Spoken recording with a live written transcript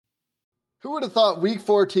Who would have thought Week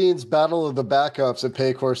 14's Battle of the Backups at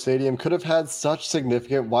Paycor Stadium could have had such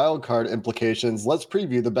significant wildcard implications? Let's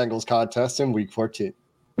preview the Bengals contest in Week 14.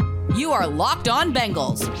 You are Locked On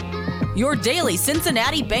Bengals, your daily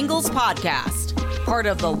Cincinnati Bengals podcast. Part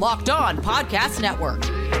of the Locked On Podcast Network,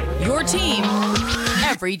 your team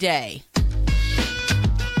every day.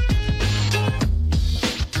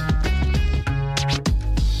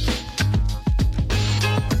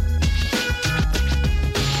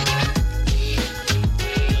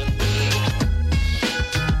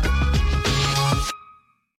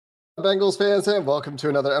 Bengals fans, and welcome to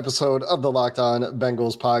another episode of the Locked On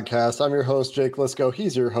Bengals podcast. I'm your host, Jake Lisco.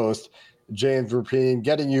 He's your host, James Rapine,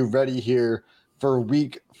 getting you ready here for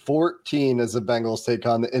Week 14 as the Bengals take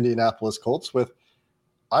on the Indianapolis Colts. With,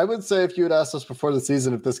 I would say, if you had asked us before the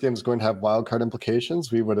season if this game is going to have wildcard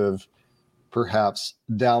implications, we would have perhaps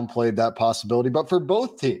downplayed that possibility. But for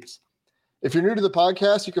both teams, if you're new to the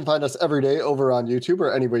podcast, you can find us every day over on YouTube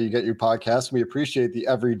or anywhere you get your podcasts. We appreciate the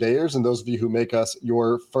everydayers and those of you who make us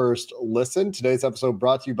your first listen. Today's episode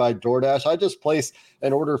brought to you by DoorDash. I just placed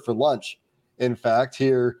an order for lunch. In fact,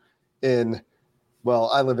 here in, well,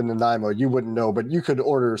 I live in Nanaimo. You wouldn't know, but you could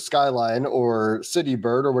order Skyline or City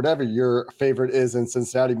Bird or whatever your favorite is in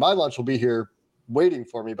Cincinnati. My lunch will be here waiting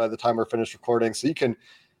for me by the time we're finished recording. So you can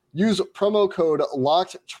use promo code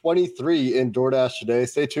LOCKED23 in DoorDash today.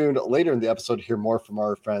 Stay tuned later in the episode to hear more from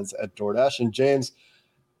our friends at DoorDash. And James,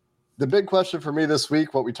 the big question for me this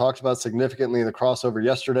week, what we talked about significantly in the crossover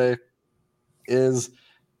yesterday, is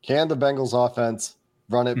can the Bengals offense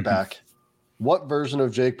run it back? What version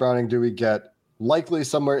of Jake Browning do we get? Likely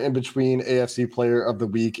somewhere in between AFC Player of the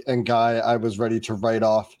Week and guy I was ready to write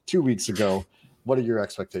off 2 weeks ago. What are your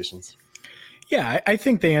expectations? Yeah, I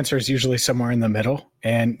think the answer is usually somewhere in the middle.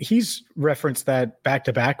 And he's referenced that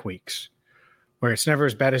back-to-back weeks where it's never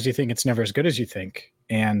as bad as you think, it's never as good as you think.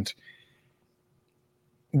 And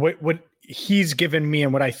what he's given me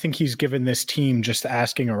and what I think he's given this team just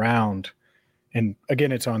asking around, and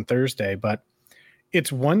again, it's on Thursday, but it's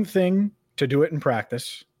one thing to do it in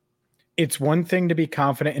practice. It's one thing to be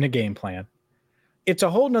confident in a game plan. It's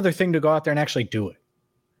a whole nother thing to go out there and actually do it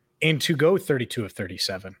and to go 32 of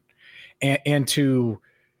 37. And to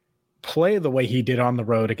play the way he did on the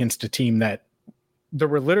road against a team that there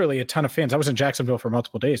were literally a ton of fans. I was in Jacksonville for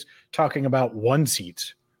multiple days talking about one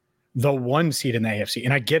seeds, the one seed in the AFC.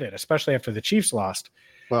 And I get it, especially after the Chiefs lost.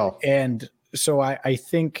 Well, and so I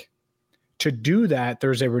think to do that,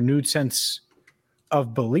 there's a renewed sense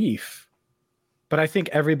of belief. But I think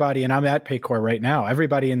everybody, and I'm at Paycor right now,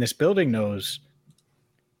 everybody in this building knows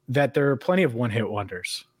that there are plenty of one-hit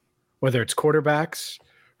wonders, whether it's quarterbacks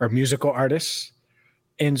or musical artists.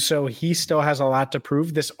 And so he still has a lot to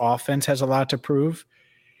prove. This offense has a lot to prove.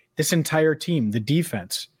 This entire team, the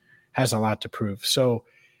defense, has a lot to prove. So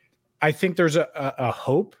I think there's a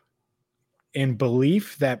hope and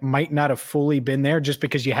belief that might not have fully been there just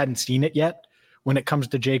because you hadn't seen it yet when it comes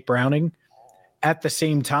to Jake Browning. At the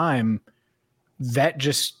same time, that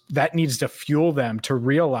needs to fuel them to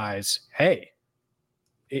realize, hey,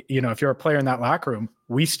 if you're a player in that locker room,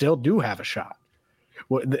 we still do have a shot.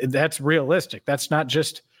 Well, that's realistic. That's not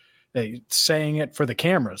just saying it for the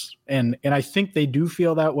cameras. And I think they do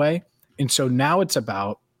feel that way. And so now it's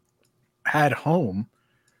about, at home,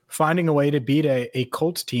 finding a way to beat a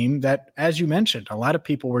Colts team that, as you mentioned, a lot of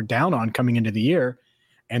people were down on coming into the year,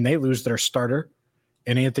 and they lose their starter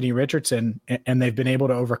in Anthony Richardson, and they've been able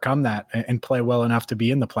to overcome that and play well enough to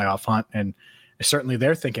be in the playoff hunt. And certainly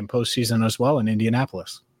they're thinking postseason as well in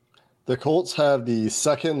Indianapolis. The Colts have the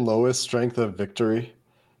second lowest strength of victory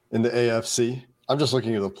in the AFC. I'm just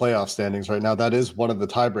looking at the playoff standings right now. That is one of the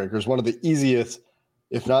tiebreakers, one of the easiest,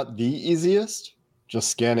 if not the easiest, just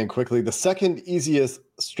scanning quickly, the second easiest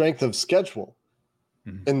strength of schedule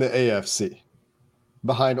in the AFC,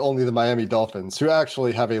 behind only the Miami Dolphins, who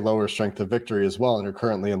actually have a lower strength of victory as well and are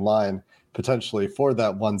currently in line potentially for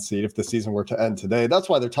that one seed if the season were to end today. That's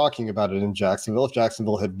why they're talking about it in Jacksonville. If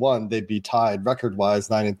Jacksonville had won, they'd be tied record-wise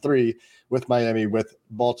 9-3 with Miami, with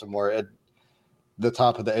Baltimore at the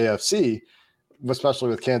top of the AFC, especially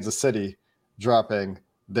with Kansas City dropping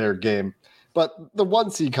their game. But the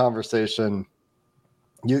one seed conversation,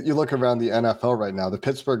 you look around the NFL right now, the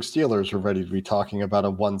Pittsburgh Steelers were ready to be talking about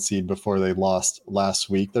a one seed before they lost last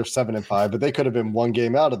week. They're 7-5, but they could have been one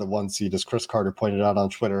game out of the one seed, as Chris Carter pointed out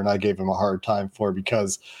on Twitter, and I gave him a hard time for,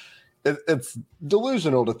 because it's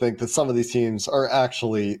delusional to think that some of these teams are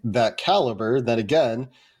actually that caliber. That, again,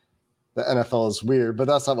 the NFL is weird, but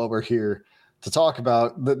that's not what we're here to talk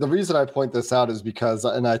about. The reason I point this out is because,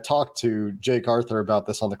 and I talked to Jake Arthur about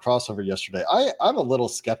this on the crossover yesterday, I'm a little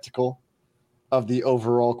skeptical of the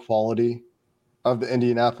overall quality of the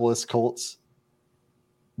Indianapolis Colts.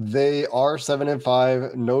 They are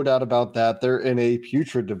 7-5, no doubt about that. They're in a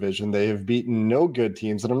putrid division. They have beaten no good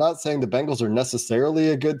teams. And I'm not saying the Bengals are necessarily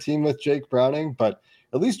a good team with Jake Browning, but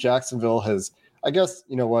at least Jacksonville has, I guess,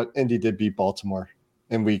 you know what? Indy did beat Baltimore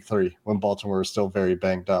in week 3 when Baltimore was still very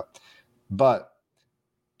banged up. But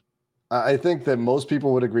I think that most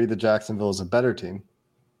people would agree that Jacksonville is a better team.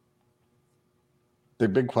 The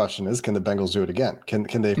big question is, can the Bengals do it again?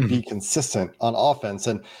 Can they be consistent on offense?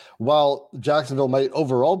 And while Jacksonville might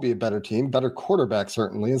overall be a better team, better quarterback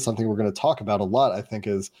certainly, and something we're going to talk about a lot, I think,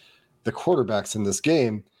 is the quarterbacks in this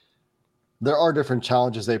game. There are different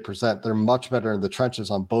challenges they present. They're much better in the trenches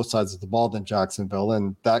on both sides of the ball than Jacksonville,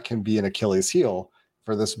 and that can be an Achilles heel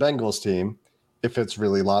for this Bengals team if it's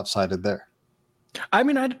really lopsided there. I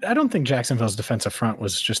mean, I don't think Jacksonville's defensive front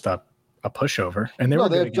was just a pushover, and they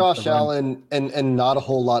have Josh Allen and not a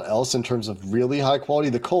whole lot else in terms of really high quality.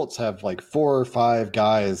 The Colts have like 4 or 5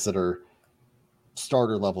 guys that are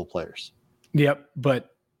starter level players. Yep,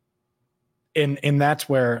 but and that's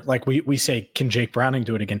where, like, we say, can Jake Browning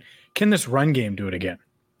do it again? Can this run game do it again?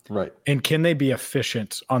 Right. And can they be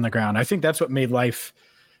efficient on the ground? I think that's what made life,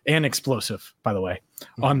 and explosive, by the way,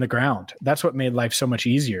 on the ground. That's what made life so much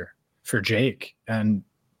easier for Jake. And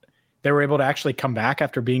they were able to actually come back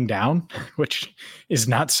after being down, which is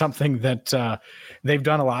not something that they've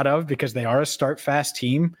done a lot of, because they are a start fast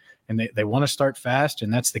team and they want to start fast.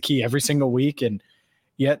 And that's the key every single week. And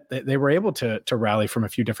yet they were able to rally from a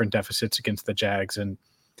few different deficits against the Jags. And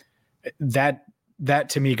that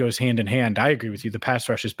to me goes hand in hand. I agree with you. The pass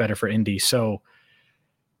rush is better for Indy. So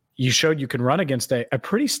you showed you can run against a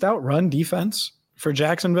pretty stout run defense for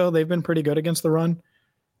Jacksonville. They've been pretty good against the run.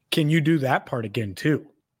 Can you do that part again too?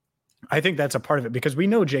 I think that's a part of it, because we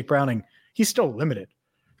know Jake Browning, he's still limited.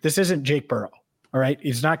 This isn't Jake Burrow. All right.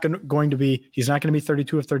 He's not going to be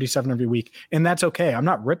 32 of 37 every week. And that's okay. I'm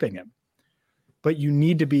not ripping him, but you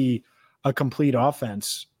need to be a complete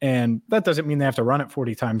offense. And that doesn't mean they have to run it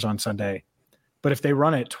 40 times on Sunday, but if they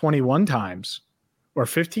run it 21 times or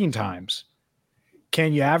 15 times,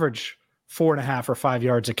 can you average 4.5 or 5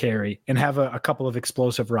 yards a carry and have a couple of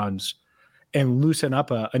explosive runs and loosen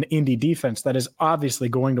up an Indy defense that is obviously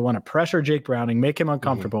going to want to pressure Jake Browning, make him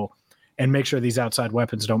uncomfortable, and make sure these outside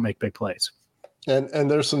weapons don't make big plays.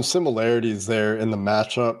 And there's some similarities there in the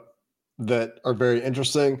matchup that are very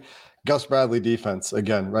interesting. Gus Bradley defense,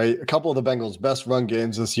 again, right? A couple of the Bengals' best run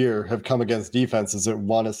games this year have come against defenses that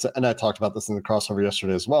want to, and I talked about this in the crossover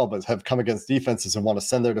yesterday as well, but have come against defenses and want to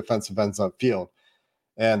send their defensive ends upfield.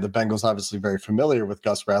 And the Bengals obviously very familiar with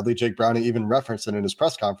Gus Bradley. Jake Browning even referenced it in his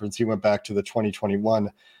press conference. He went back to the 2021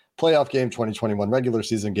 playoff game, 2021 regular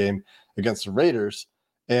season game against the Raiders.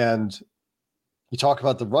 And you talk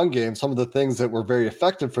about the run game, some of the things that were very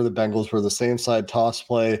effective for the Bengals were the same side toss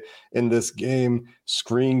play in this game,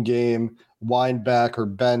 screen game, wind back or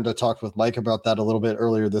bend. I talked with Mike about that a little bit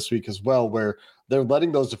earlier this week as well, where they're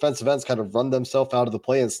letting those defensive ends kind of run themselves out of the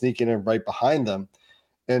play and sneaking in right behind them.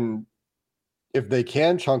 And if they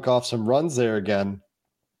can chunk off some runs there again,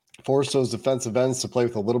 force those defensive ends to play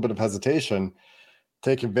with a little bit of hesitation,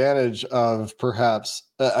 take advantage of perhaps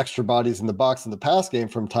extra bodies in the box in the pass game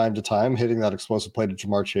from time to time, hitting that explosive play to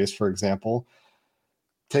Jamar Chase, for example,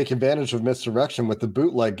 take advantage of misdirection with the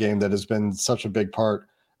bootleg game that has been such a big part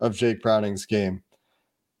of Jake Browning's game.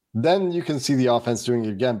 Then you can see the offense doing it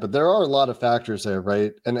again. But there are a lot of factors there,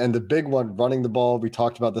 right? And the big one, running the ball, we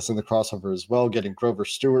talked about this in the crossover as well, getting Grover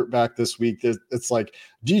Stewart back this week. It's like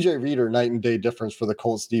DJ Reader night and day difference for the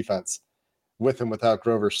Colts defense with and without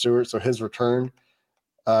Grover Stewart. So his return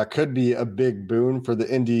could be a big boon for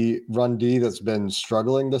the Indy run D that's been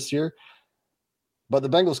struggling this year. But the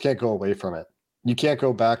Bengals can't go away from it. You can't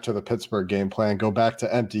go back to the Pittsburgh game plan, go back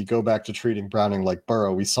to empty, go back to treating Browning like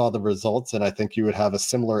Burrow. We saw the results, and I think you would have a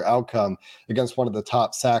similar outcome against one of the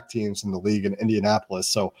top sack teams in the league in Indianapolis.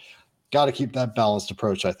 So got to keep that balanced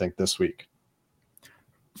approach, I think, this week.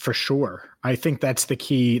 For sure. I think that's the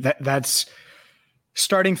key. That's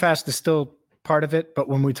starting fast is still part of it, but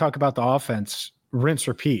when we talk about the offense, rinse,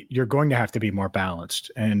 repeat, you're going to have to be more balanced.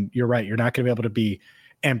 And you're right, you're not going to be able to be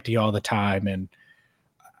empty all the time. And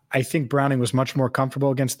I think Browning was much more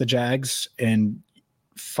comfortable against the Jags, and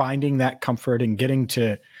finding that comfort and getting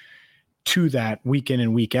to that week in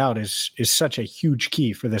and week out is such a huge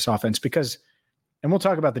key for this offense, because, and we'll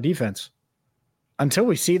talk about the defense, until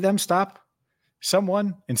we see them stop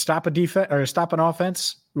someone and stop a defense or stop an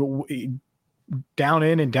offense down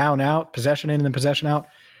in and down out, possession in and possession out,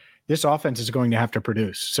 this offense is going to have to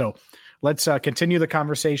produce. So let's continue the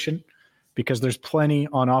conversation, because there's plenty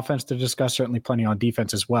on offense to discuss, certainly plenty on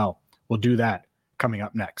defense as well. We'll do that coming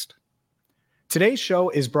up next. Today's show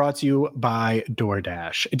is brought to you by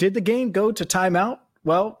DoorDash. Did the game go to timeout?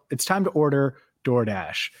 Well, it's time to order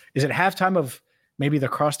DoorDash. Is it halftime of maybe the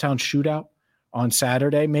crosstown shootout on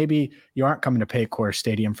Saturday? Maybe you aren't coming to Paycor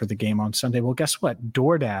Stadium for the game on Sunday. Well, guess what?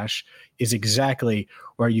 DoorDash is exactly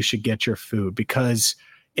where you should get your food because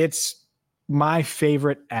it's my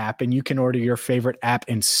favorite app, and you can order your favorite app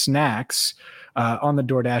and snacks on the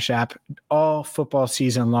DoorDash app all football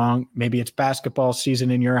season long. Maybe it's basketball season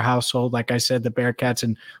in your household. Like I said, the Bearcats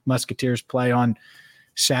and Musketeers play on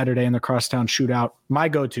Saturday in the crosstown shootout. My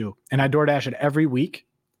go-to, and I DoorDash it every week,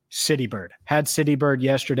 City Bird. Had City Bird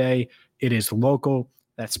yesterday. It is local.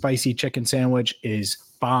 That spicy chicken sandwich is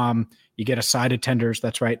bomb. You get a side of tenders.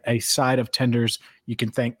 That's right, a side of tenders. You can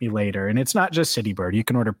thank me later. And it's not just City Bird. You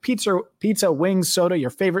can order pizza, wings, soda, your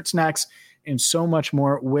favorite snacks, and so much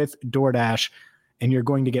more with DoorDash. And you're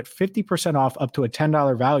going to get 50% off up to a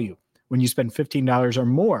 $10 value when you spend $15 or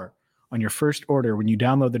more on your first order when you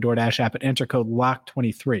download the DoorDash app and enter code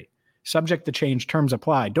LOCK23. Subject to change, terms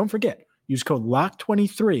apply. Don't forget, use code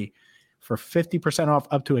LOCK23 for 50% off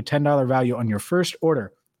up to a $10 value on your first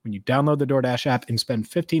order when you download the DoorDash app and spend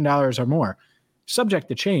 $15 or more. Subject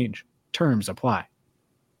to change, terms apply.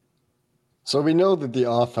 So we know that the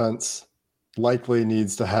offense likely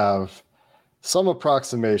needs to have some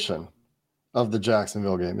approximation of the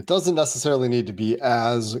Jacksonville game. It doesn't necessarily need to be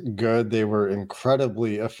as good. They were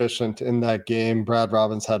incredibly efficient in that game. Brad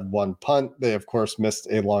Robbins had one punt. They, of course, missed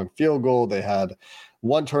a long field goal. They had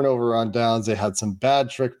one turnover on downs. They had some bad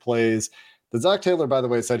trick plays. The Zach Taylor, by the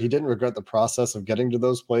way, said he didn't regret the process of getting to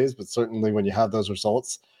those plays, but certainly when you have those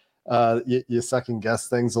results, you second guess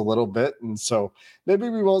things a little bit. And so maybe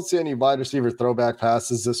we won't see any wide receiver throwback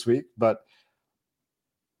passes this week, but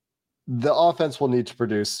the offense will need to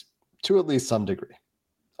produce to at least some degree.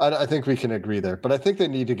 I think we can agree there, but I think they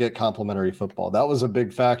need to get complementary football. That was a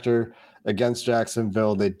big factor against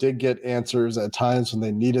Jacksonville. They did get answers at times when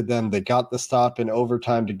they needed them. They got the stop in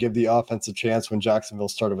overtime to give the offense a chance when Jacksonville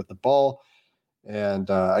started with the ball. And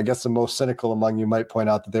I guess the most cynical among you might point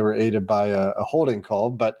out that they were aided by a holding call,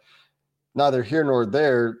 but neither here nor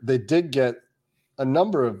there. They did get a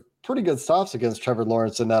number of pretty good stops against Trevor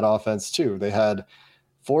Lawrence in that offense too. They had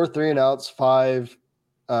 4 3-and-outs, 5.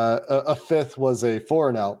 A fifth was a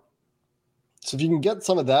 4-and-out. So if you can get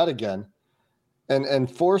some of that again and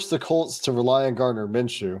force the Colts to rely on Gardner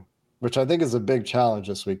Minshew, which I think is a big challenge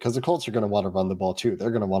this week because the Colts are going to want to run the ball too.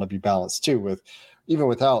 They're going to want to be balanced too, even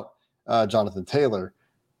without Jonathan Taylor.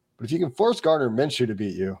 But if you can force Gardner Minshew to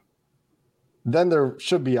beat you, then there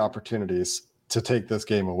should be opportunities to take this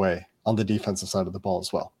game away on the defensive side of the ball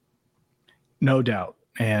as well. No doubt.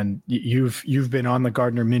 And you've been on the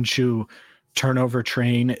Gardner Minshew turnover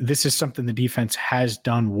train. This is something the defense has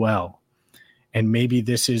done well. And maybe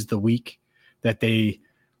this is the week that they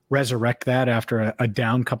resurrect that after a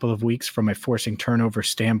down couple of weeks from a forcing turnover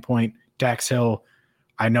standpoint. Dax Hill,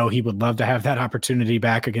 I know he would love to have that opportunity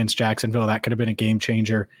back against Jacksonville. That could have been a game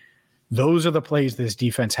changer. Those are the plays this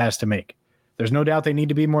defense has to make. There's no doubt they need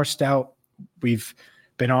to be more stout. We've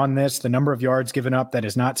been on this. The number of yards given up, that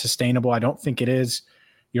is not sustainable. I don't think it is.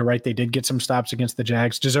 You're right. They did get some stops against the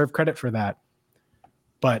Jags. Deserve credit for that.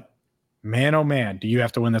 But man, oh man, do you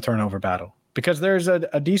have to win the turnover battle? Because there's a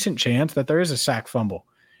decent chance that there is a sack fumble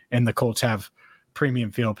and the Colts have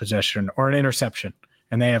premium field possession or an interception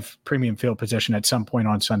and they have premium field possession at some point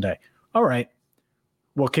on Sunday. All right.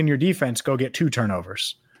 Well, can your defense go get 2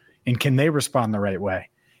 turnovers? And can they respond the right way?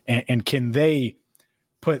 And can they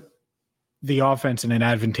put the offense in an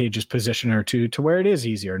advantageous position or two to where it is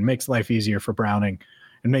easier and makes life easier for Browning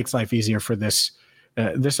and makes life easier for this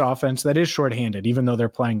offense that is shorthanded, even though they're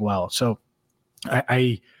playing well. So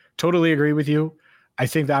I totally agree with you. I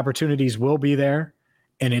think the opportunities will be there,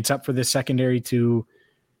 and it's up for the secondary to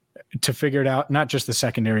figure it out. Not just the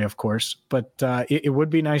secondary, of course, but it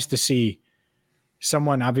would be nice to see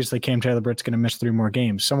someone. Obviously, Cam Taylor-Britt's going to miss 3 more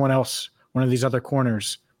games. Someone else, one of these other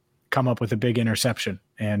corners, come up with a big interception.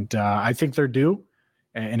 And I think they're due,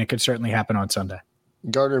 and it could certainly happen on Sunday.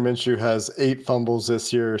 Gardner Minshew has 8 fumbles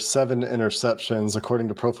this year, 7 interceptions, according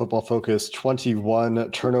to Pro Football Focus, 21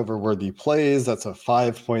 turnover-worthy plays. That's a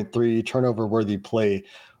 5.3 turnover-worthy play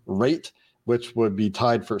rate, which would be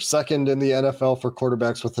tied for second in the NFL for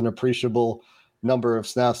quarterbacks with an appreciable number of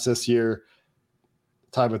snaps this year,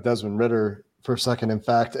 tied with Desmond Ridder for second, in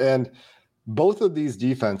fact. And both of these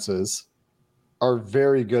defenses are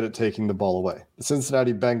very good at taking the ball away. The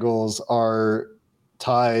Cincinnati Bengals are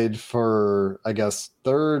tied for, I guess,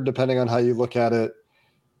 third, depending on how you look at it.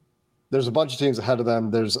 There's a bunch of teams ahead of them.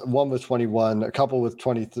 There's one with 21, a couple with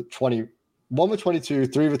 20, 1 with 22,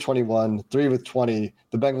 3 with 21, 3 with 20.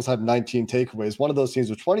 The Bengals have 19 takeaways. One of those teams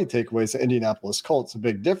with 20 takeaways, the Indianapolis Colts. The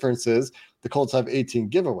big difference is the Colts have 18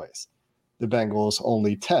 giveaways. The Bengals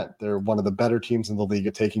only 10. They're one of the better teams in the league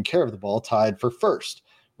at taking care of the ball, tied for first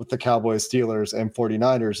with the Cowboys, Steelers, and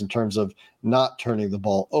 49ers in terms of not turning the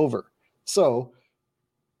ball over. So,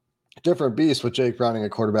 different beast with Jake Browning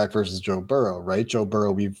at quarterback versus Joe Burrow, right? Joe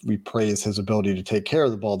Burrow, we praised his ability to take care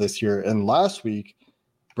of the ball this year. And last week,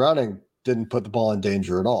 Browning didn't put the ball in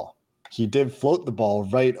danger at all. He did float the ball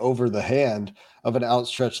right over the hand of an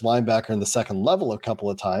outstretched linebacker in the second level a couple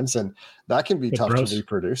of times, and that can be tough to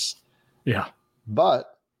reproduce. Yeah.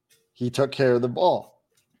 But he took care of the ball.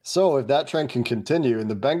 So if that trend can continue and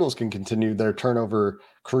the Bengals can continue their turnover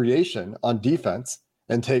creation on defense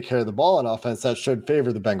and take care of the ball on offense, that should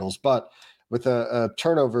favor the Bengals. But with a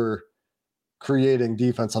turnover creating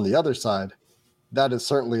defense on the other side, that is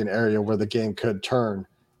certainly an area where the game could turn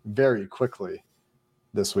very quickly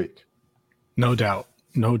this week. No doubt.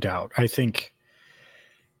 No doubt. I think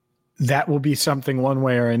that will be something one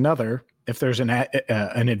way or another. If there's an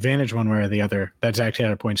advantage one way or the other, that's actually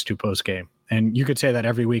at a points to post game. And you could say that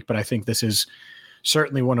every week, but I think this is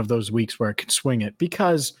certainly one of those weeks where it could swing it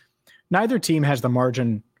because neither team has the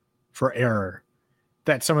margin for error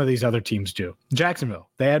that some of these other teams do. Jacksonville,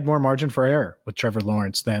 they had more margin for error with Trevor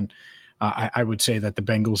Lawrence than I would say that the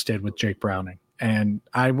Bengals did with Jake Browning. And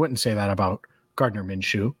I wouldn't say that about Gardner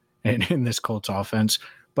Minshew in this Colts offense,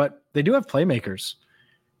 but they do have playmakers.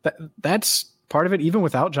 That's part of it. Even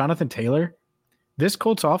without Jonathan Taylor, this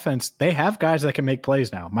Colts offense, they have guys that can make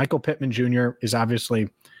plays now. Michael Pittman Jr. is obviously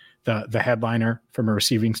the headliner from a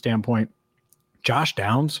receiving standpoint. Josh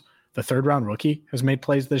Downs, the third-round rookie, has made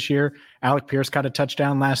plays this year. Alec Pierce got a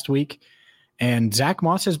touchdown last week. And Zach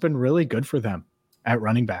Moss has been really good for them at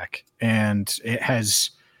running back. And it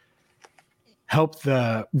has helped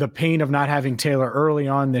the pain of not having Taylor early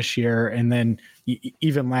on this year. And then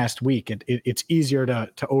even last week, it's easier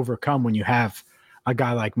to overcome when you have a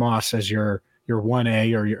guy like Moss as your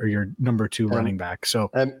 1A or your number 2 running back. So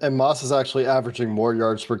and Moss is actually averaging more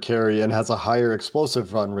yards per carry and has a higher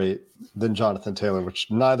explosive run rate than Jonathan Taylor, which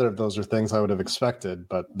neither of those are things I would have expected,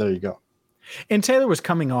 but there you go. And Taylor was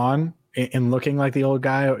coming on and looking like the old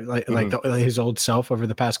guy, like his old self over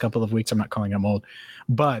the past couple of weeks. I'm not calling him old,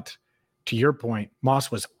 but to your point,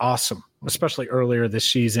 Moss was awesome, especially earlier this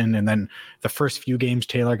season. And then the first few games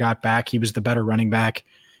Taylor got back, he was the better running back.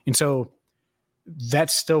 And so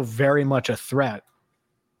that's still very much a threat.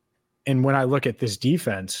 And when I look at this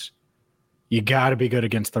defense, you got to be good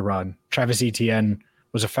against the run. Travis Etienne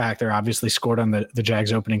was a factor, obviously scored on the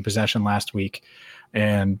Jags opening possession last week.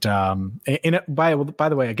 And by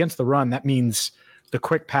the way, against the run, that means the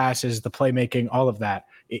quick passes, the playmaking, all of that.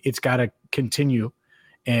 It's got to continue.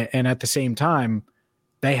 And at the same time,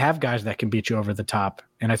 they have guys that can beat you over the top.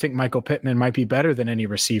 And I think Michael Pittman might be better than any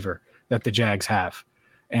receiver that the Jags have.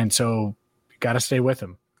 And so you got to stay with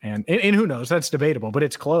him. And who knows, that's debatable, but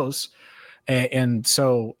it's close. And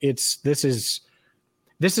so this is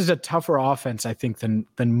a tougher offense, I think, than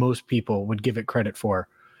most people would give it credit for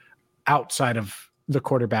outside of the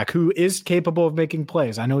quarterback, who is capable of making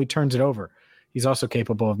plays. I know he turns it over. He's also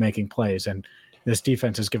capable of making plays. And this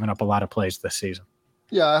defense has given up a lot of plays this season.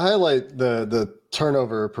 Yeah, I highlight the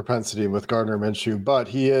turnover propensity with Gardner Minshew, but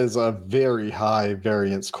he is a very high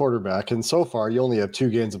variance quarterback. And so far, you only have 2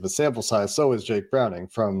 games of a sample size. So is Jake Browning,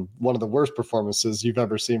 from one of the worst performances you've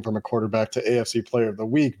ever seen from a quarterback to AFC Player of the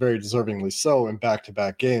Week, very deservingly so in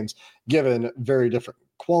back-to-back games, given very different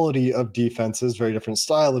quality of defenses, very different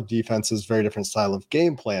style of defenses, very different style of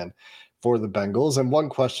game plan for the Bengals. And one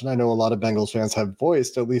question I know a lot of Bengals fans have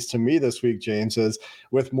voiced, at least to me this week, James, is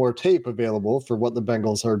with more tape available for what the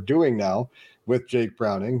Bengals are doing now with Jake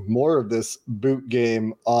Browning, more of this boot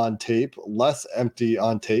game on tape, less empty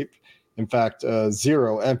on tape. In fact,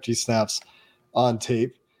 0 empty snaps on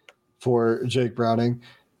tape for Jake Browning.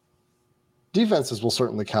 Defenses will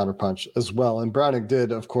certainly counterpunch as well. And Browning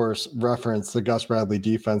did, of course, reference the Gus Bradley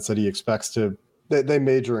defense that he expects to, they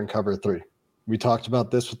major in cover 3. We talked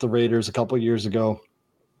about this with the Raiders a couple of years ago.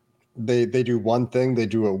 They do one thing, they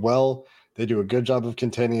do it well. They do a good job of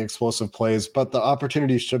containing explosive plays, but the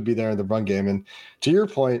opportunities should be there in the run game. And to your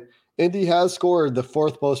point, Indy has scored the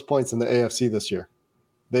 4th most points in the AFC this year.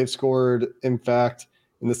 They've scored, in fact,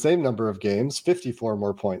 in the same number of games, 54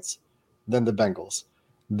 more points than the Bengals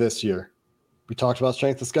this year. We talked about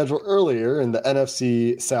strength of schedule earlier, and the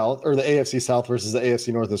NFC South, or the AFC South versus the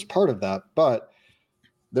AFC North is part of that, but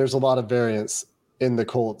there's a lot of variance in the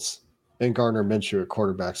Colts and Gardner Minshew at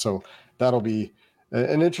quarterback. So that'll be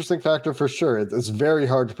an interesting factor for sure. It's very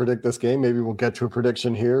hard to predict this game. Maybe we'll get to a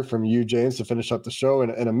prediction here from you, James, to finish up the show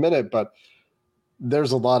in a minute. But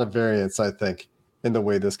there's a lot of variance, I think, in the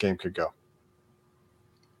way this game could go.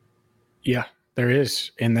 Yeah, there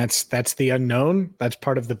is. And that's the unknown. That's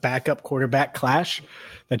part of the backup quarterback clash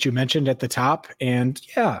that you mentioned at the top. And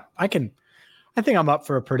yeah, I think I'm up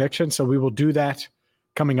for a prediction. So we will do that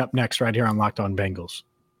coming up next right here on Locked On Bengals.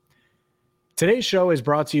 Today's show is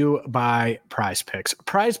brought to you by Prize Picks.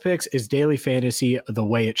 Prize Picks is daily fantasy the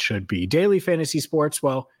way it should be. Daily fantasy sports,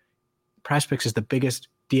 well, Prize Picks is the biggest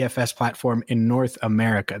DFS platform in North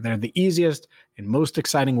America. They're the easiest and most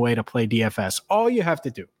exciting way to play DFS. All you have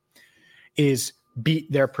to do is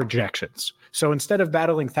beat their projections. So instead of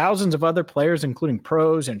battling thousands of other players, including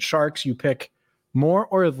pros and sharks, you pick more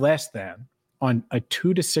or less than on a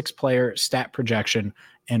 2 to 6 player stat projection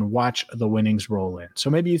and watch the winnings roll in. So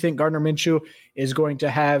maybe you think Gardner Minshew is going to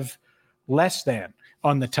have less than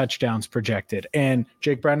on the touchdowns projected, and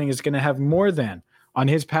Jake Browning is going to have more than on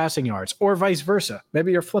his passing yards, or vice versa.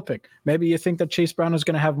 Maybe you're flipping. Maybe you think that Chase Brown is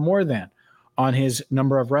going to have more than on his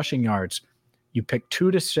number of rushing yards. You pick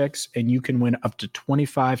 2 to 6, and you can win up to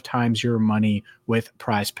 25 times your money with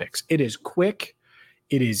Prize Picks. It is quick,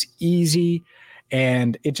 it is easy,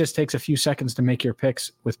 and it just takes a few seconds to make your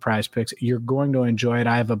picks with Prize Picks. You're going to enjoy it.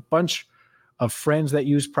 I have a bunch of friends that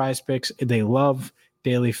use Prize Picks. They love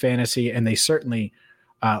daily fantasy, and they certainly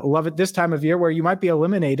love it this time of year where you might be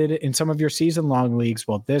eliminated in some of your season-long leagues.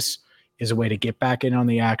 Well, this is a way to get back in on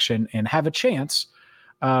the action and have a chance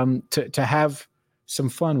to have some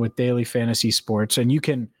fun with daily fantasy sports. And you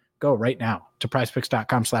can go right now to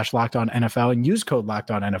prizepicks.com/LockedOnNFL and use code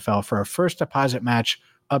LockedOnNFL for a first deposit match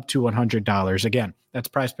up to $100. Again, that's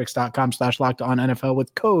prizepicks.com/LockedOnNFL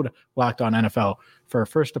with code LockedOnNFL for a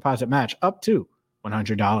first deposit match up to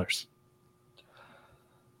 $100.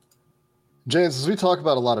 James, as we talk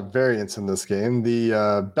about a lot of variance in this game,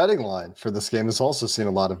 the betting line for this game has also seen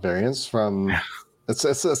a lot of variance from it's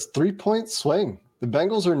a 3-point swing. The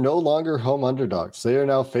Bengals are no longer home underdogs. They are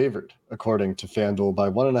now favored, according to FanDuel, by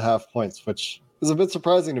 1.5 points, which is a bit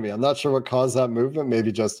surprising to me. I'm not sure what caused that movement.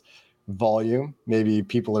 Maybe just volume. Maybe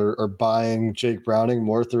people are buying Jake Browning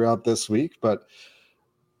more throughout this week. But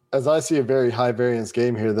as I see a very high variance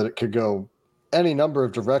game here, that it could go any number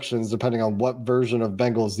of directions depending on what version of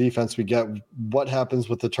Bengals defense we get, what happens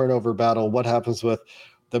with the turnover battle, what happens with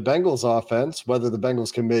the Bengals offense, whether the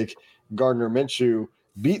Bengals can make Gardner Minshew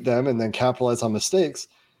beat them and then capitalize on mistakes.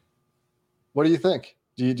 What do you think?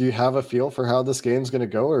 Do you have a feel for how this game's going to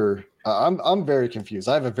go? Or I'm very confused.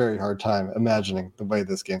 I have a very hard time imagining the way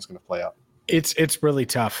this game's going to play out. It's really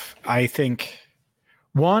tough. I think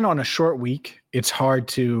on a short week, it's hard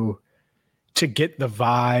to get the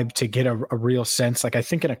vibe, to get a real sense. Like I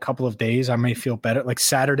think in a couple of days, I may feel better. Like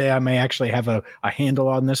Saturday, I may actually have a handle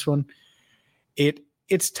on this one.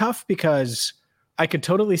 It's tough because I could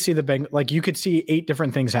totally see the Bengals. Like you could see 8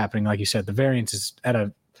 different things happening. Like you said, the variance is at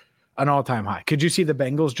an all-time high. Could you see the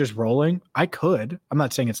Bengals just rolling? I could. I'm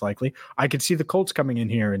not saying it's likely. I could see the Colts coming in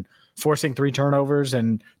here and forcing 3 turnovers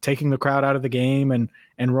and taking the crowd out of the game and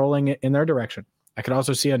rolling it in their direction. I could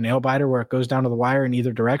also see a nail biter where it goes down to the wire in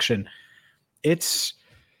either direction. It's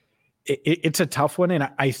a tough one. And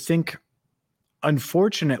I think,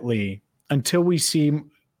 unfortunately, until we see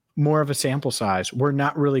more of a sample size, we're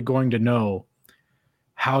not really going to know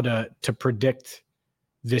how to predict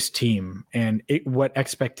this team and what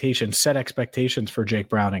set expectations for Jake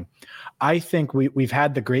Browning. I think we've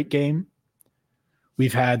had the great game.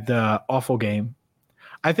 We've had the awful game.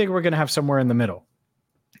 I think we're going to have somewhere in the middle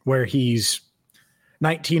where he's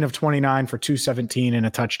 19 of 29 for 217 and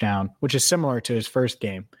a touchdown, which is similar to his first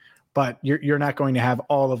game, but you're not going to have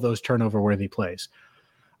all of those turnover-worthy plays.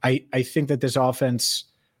 I think that this offense,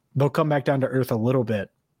 they'll come back down to earth a little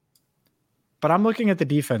bit, but I'm looking at the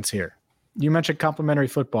defense here. You mentioned complementary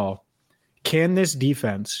football. Can this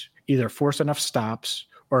defense either force enough stops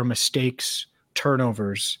or mistakes,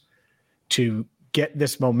 turnovers to get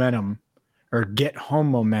this momentum or get home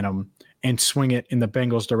momentum and swing it in the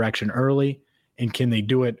Bengals' direction early? And can they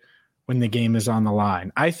do it when the game is on the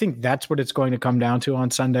line? I think that's what it's going to come down to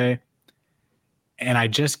on Sunday. And I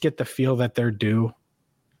just get the feel that they're due.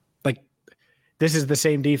 Like, this is the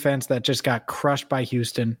same defense that just got crushed by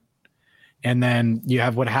Houston. And then you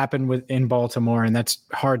have what happened in Baltimore, and that's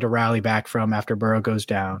hard to rally back from after Burrow goes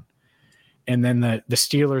down. And then the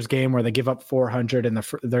Steelers game where they give up 400, and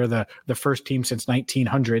they're the first team since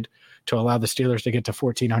 1900 to allow the Steelers to get to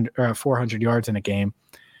 400 yards in a game.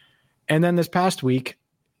 And then this past week,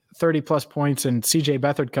 30-plus points, and C.J.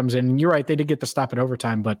 Beathard comes in. And you're right, they did get the stop in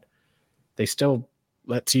overtime, but they still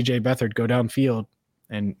let C.J. Beathard go downfield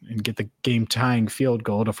and get the game-tying field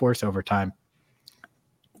goal to force overtime.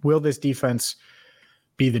 Will this defense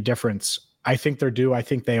be the difference? I think they're due. I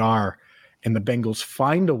think they are. and the Bengals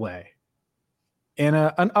find a way in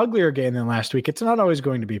an uglier game than last week. It's not always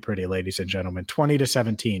going to be pretty, ladies and gentlemen.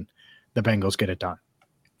 20-17, the Bengals get it done.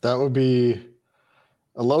 That would be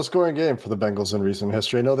a low-scoring game for the Bengals in recent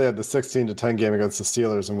history. I know they had the 16-10 game against the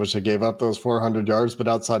Steelers in which they gave up those 400 yards, but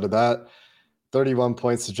outside of that, 31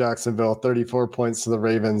 points to Jacksonville, 34 points to the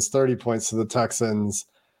Ravens, 30 points to the Texans.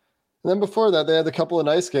 And then before that, they had a couple of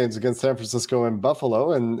nice games against San Francisco and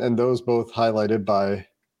Buffalo, and those both highlighted by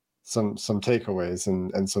some takeaways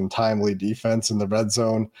and some timely defense in the red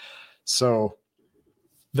zone. So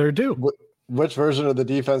they're due. Which version of the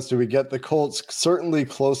defense do we get? The Colts certainly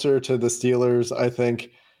closer to the Steelers, I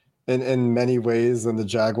think, in many ways than the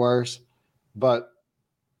Jaguars. But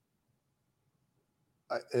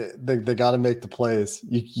they got to make the plays.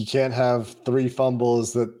 You can't have 3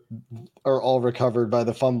 fumbles that are all recovered by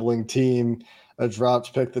the fumbling team, a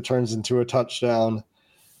dropped pick that turns into a touchdown.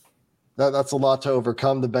 That's a lot to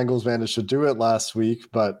overcome. The Bengals managed to do it last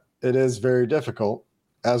week, but it is very difficult.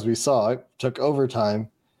 As we saw, it took overtime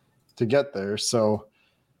to get there. So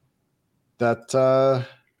that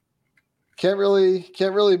can't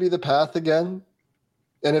really be the path again.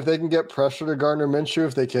 And if they can get pressure to Gardner Minshew,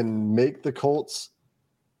 if they can make the Colts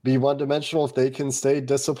be one-dimensional, if they can stay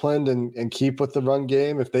disciplined and keep with the run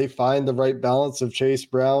game, if they find the right balance of Chase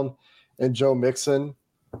Brown and Joe Mixon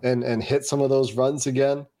and hit some of those runs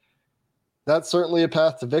again, that's certainly a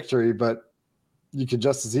path to victory. But you could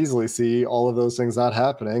just as easily see all of those things not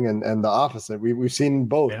happening and the opposite. We've seen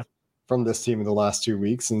both from this team in the last 2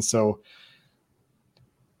 weeks. And so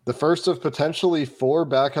the first of potentially 4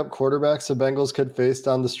 backup quarterbacks the Bengals could face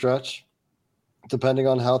down the stretch, depending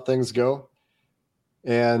on how things go.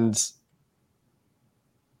 And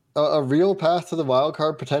a real path to the wild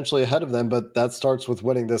card potentially ahead of them, but that starts with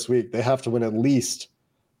winning this week. They have to win at least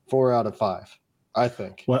 4 out of 5, I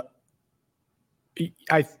think. Well,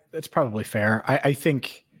 that's probably fair. I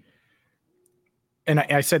think, and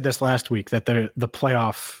I said this last week, that the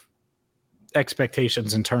playoff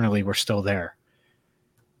expectations internally were still there.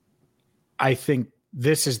 I think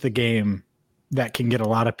this is the game that can get a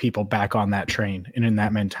lot of people back on that train and in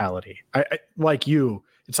that mentality. I like you,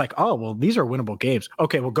 it's like, oh, well, these are winnable games.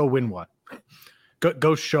 Okay, well, go win one.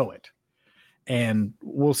 Go show it. And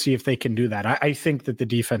we'll see if they can do that. I think that the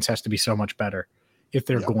defense has to be so much better if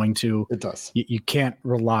they're going to. It does. You can't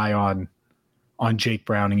rely on Jake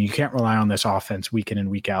Browning. You can't rely on this offense week in and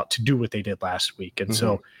week out to do what they did last week. And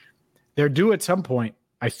so they're due at some point.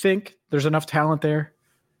 I think there's enough talent there.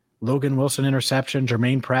 Logan Wilson interception,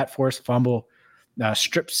 Jermaine Pratt forced fumble,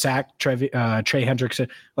 strip sack, Trey Hendrickson.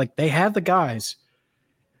 Like, they have the guys.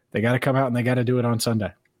 They got to come out and they got to do it on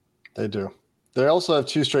Sunday. They do. They also have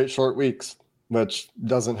 2 straight short weeks, which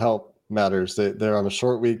doesn't help matters. They're on a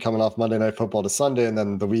short week coming off Monday Night Football to Sunday, and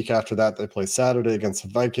then the week after that they play Saturday against the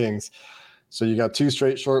Vikings. So you got 2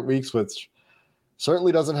 straight short weeks, which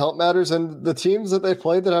certainly doesn't help matters. And the teams that they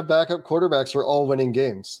played that have backup quarterbacks are all winning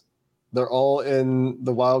games. They're all in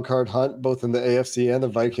the wild card hunt, both in the AFC, and the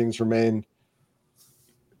Vikings remain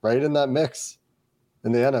right in that mix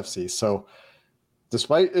in the NFC. So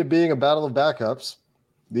despite it being a battle of backups,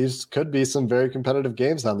 these could be some very competitive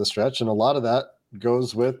games down the stretch. And a lot of that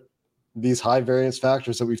goes with these high variance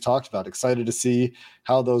factors that we've talked about. Excited to see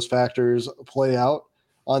how those factors play out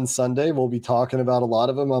on Sunday. We'll be talking about a lot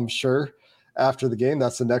of them, I'm sure, after the game.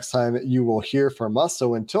 That's the next time you will hear from us.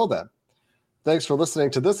 So until then, thanks for listening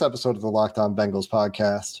to this episode of the Locked On Bengals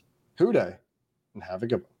podcast. Hoo day, and have a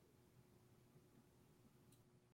good one.